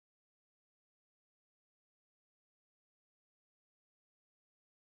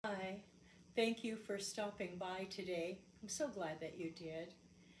Hi, thank you for stopping by today. I'm so glad that you did.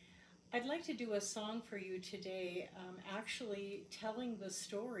 I'd like to do a song for you today, actually telling the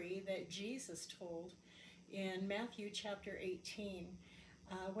story that Jesus told in Matthew chapter 18,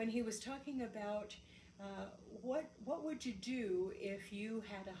 when he was talking about what would you do if you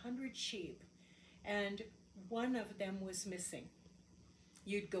had 100 sheep and one of them was missing?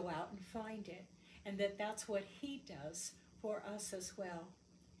 You'd go out and find it, and that's what he does for us as well.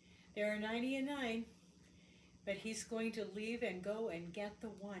 There are 99, but he's going to leave and go and get the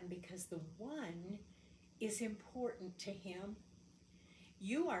one, because the one is important to him.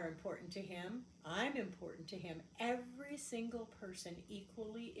 You are important to him. I'm important to him. Every single person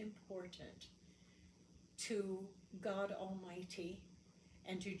equally important to God Almighty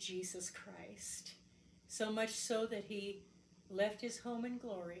and to Jesus Christ. So much so that he left his home in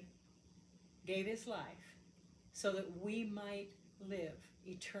glory, gave his life, so that we might live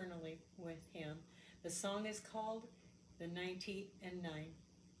eternally with him. The song is called The 99.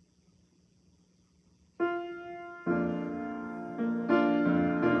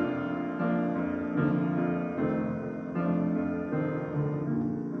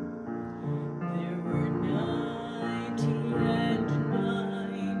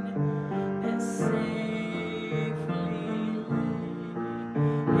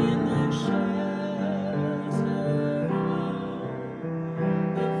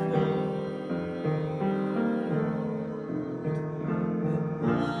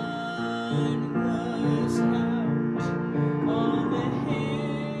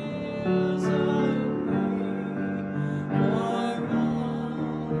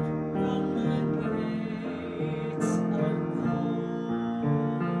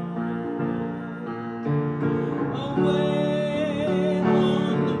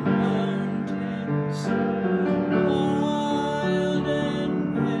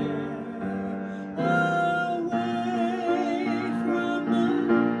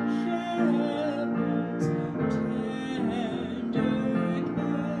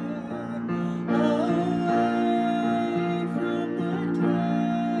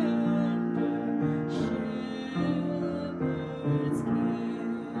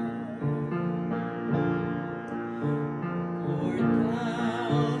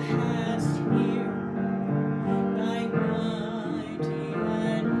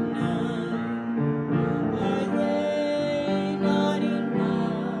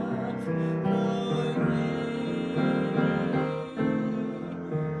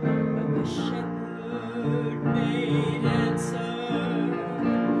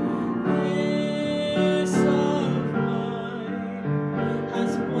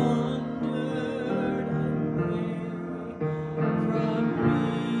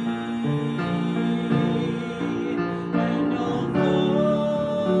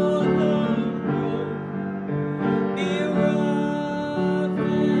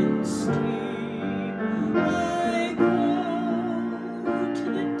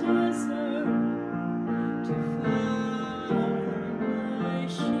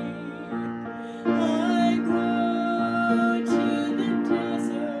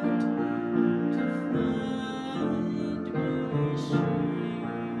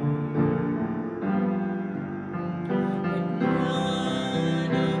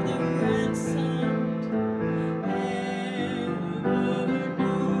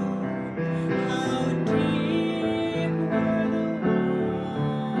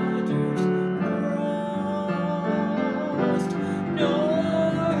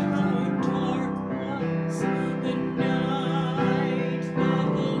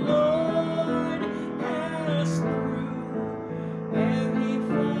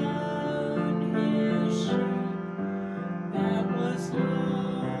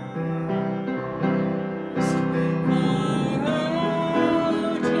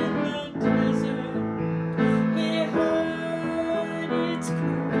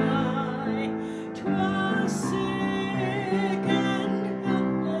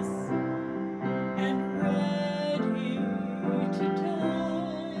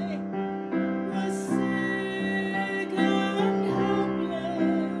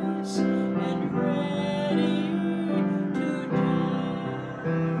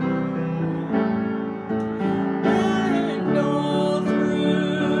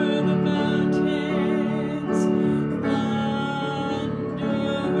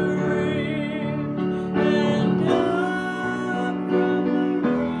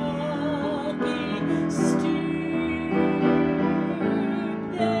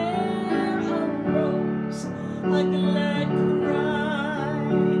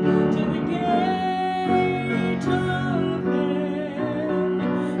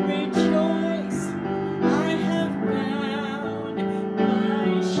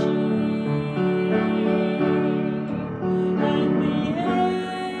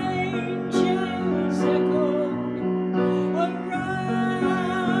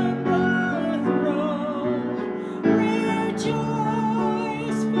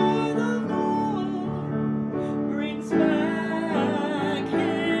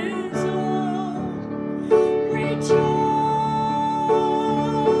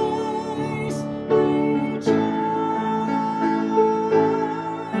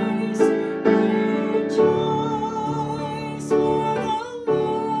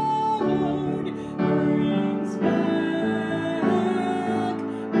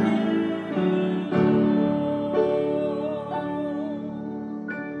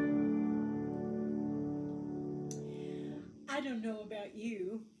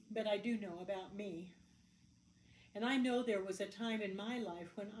 but I do know about me. And I know there was a time in my life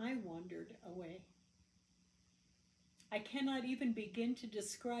when I wandered away. I cannot even begin to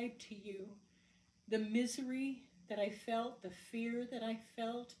describe to you the misery that I felt, the fear that I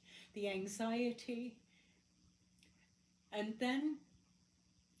felt, the anxiety. And then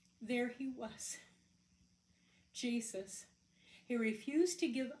there he was, Jesus. He refused to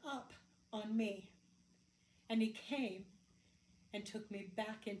give up on me. And he came and took me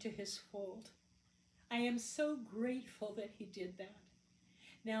back into his fold. I am so grateful that he did that.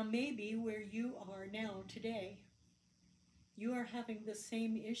 Now maybe where you are now today, you are having the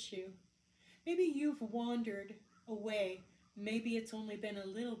same issue. Maybe you've wandered away. Maybe it's only been a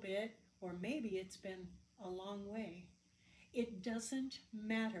little bit, or maybe it's been a long way. It doesn't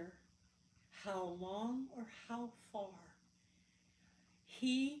matter how long or how far.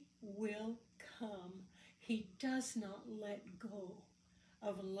 He will come. He does not let go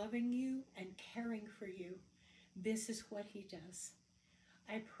of loving you and caring for you. This is what he does.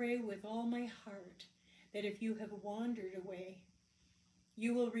 I pray with all my heart that if you have wandered away,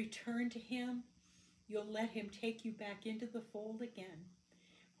 you will return to him. You'll let him take you back into the fold again,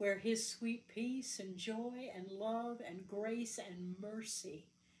 where his sweet peace and joy and love and grace and mercy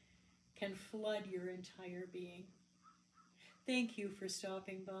can flood your entire being. Thank you for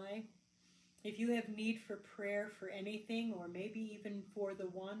stopping by. If you have need for prayer for anything, or maybe even for the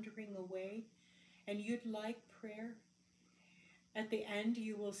wandering away, and you'd like prayer, at the end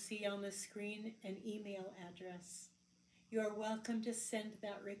you will see on the screen an email address. You are welcome to send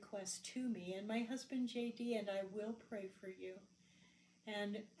that request to me and my husband JD, and I will pray for you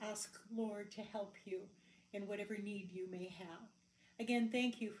and ask Lord to help you in whatever need you may have. Again,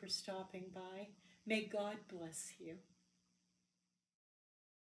 thank you for stopping by. May God bless you.